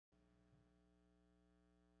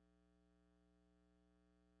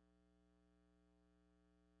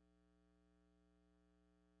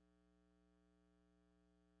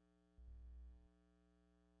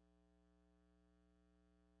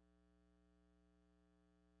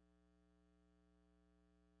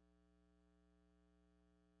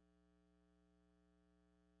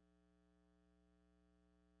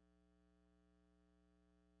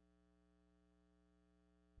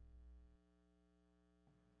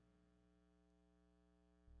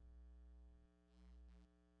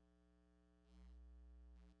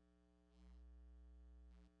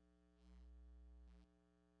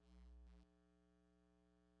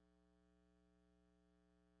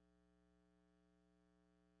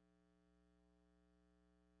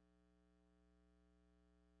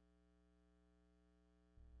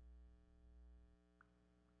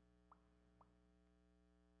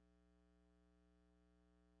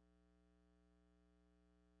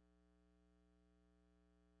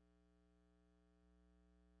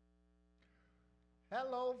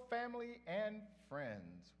Hello, family and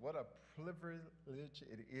friends. What a privilege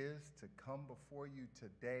it is to come before you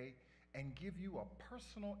today and give you a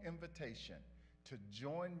personal invitation to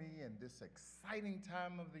join me in this exciting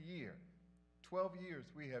time of the year. 12 years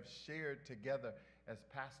we have shared together as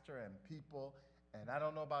pastor and people, and I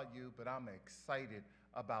don't know about you, but I'm excited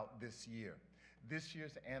about this year. This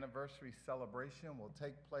year's anniversary celebration will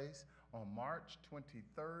take place on March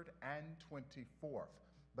 23rd and 24th.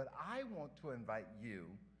 But I want to invite you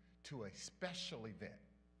to a special event.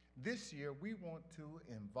 This year, we want to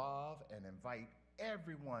involve and invite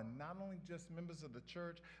everyone, not only just members of the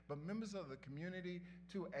church, but members of the community,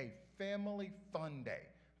 to a family fun day.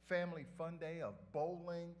 Family fun day of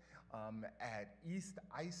bowling at East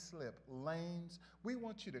Islip Lanes. We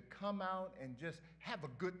want you to come out and just have a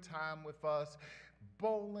good time with us.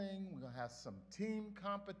 Bowling, we're gonna have some team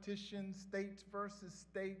competitions, states versus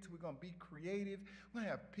states. We're gonna be creative. We're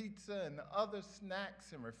gonna have pizza and other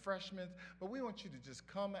snacks and refreshments, but we want you to just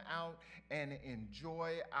come out and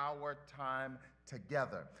enjoy our time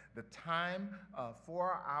together. The time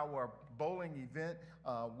for our bowling event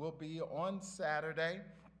will be on Saturday.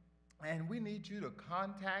 And we need you to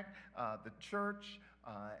contact the church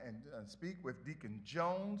and speak with Deacon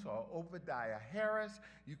Jones or Obadiah Harris.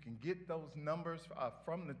 You can get those numbers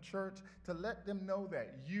from the church to let them know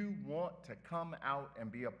that you want to come out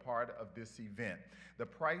and be a part of this event. The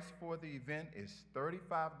price for the event is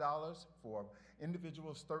 $35 for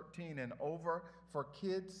individuals 13 and over. For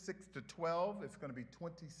kids 6 to 12, it's going to be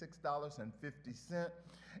 $26.50.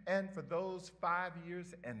 And for those 5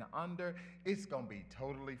 years and under, it's going to be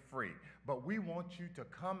totally free. But we want you to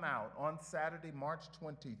come out on Saturday, March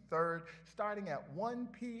 23rd, starting at 1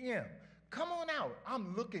 p.m. Come on out.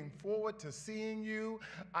 I'm looking forward to seeing you.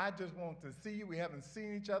 I just want to see you. We haven't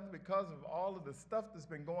seen each other because of all of the stuff that's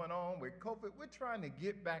been going on with COVID. We're trying to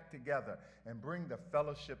get back together and bring the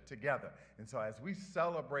fellowship together. And so as we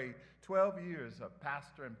celebrate 12 years of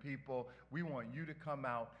pastor and people, we want you to come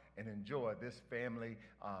out and enjoy this family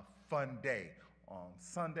fun day. On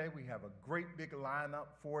Sunday, we have a great big lineup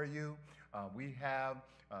for you. We have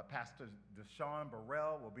Pastor Deshaun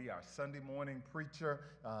Burrell will be our Sunday morning preacher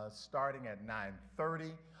starting at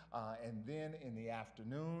 9:30. And then in the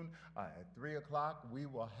afternoon at 3 o'clock, we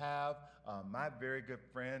will have my very good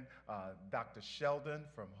friend, Dr. Sheldon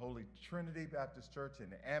from Holy Trinity Baptist Church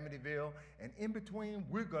in Amityville. And in between,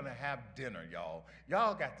 we're going to have dinner, y'all.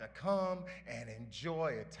 Y'all got to come and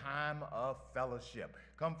enjoy a time of fellowship.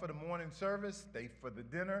 Come for the morning service, stay for the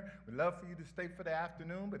dinner. We'd love for you to stay for the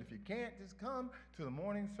afternoon, but if you can't, just come to the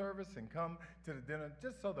morning service and come to the dinner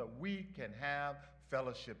just so that we can have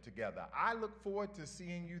fellowship together. I look forward to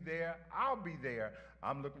seeing you there. I'll be there.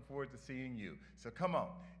 I'm looking forward to seeing you. So come on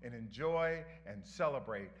and enjoy and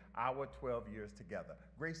celebrate our 12 years together.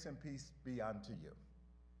 Grace and peace be unto you.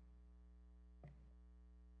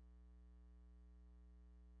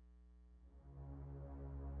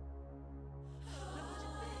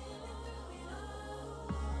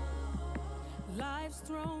 Life's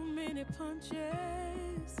thrown many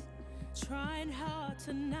punches, trying hard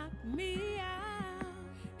to knock me out.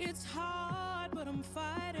 It's hard, but I'm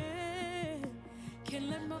fighting. Can't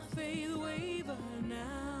let my faith waver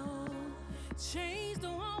now. Change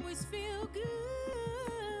don't always feel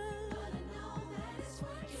good, but I know that it's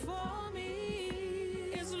working for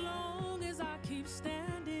me. As long as I keep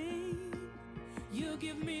standing, you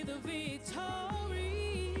give me the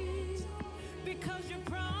victory, because you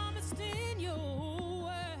promised in your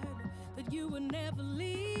word that you would never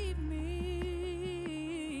leave me.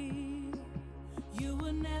 You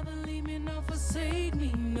would never leave me nor forsake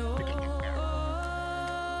me, no.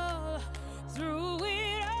 Through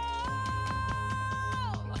it all,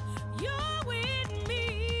 you're with me,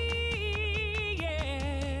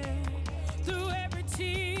 yeah. Through every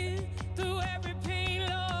tear, through every pain,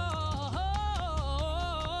 Lord.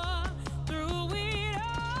 Through it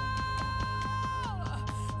all,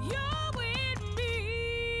 you're with me,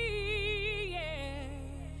 yeah.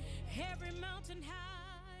 Every mountain high.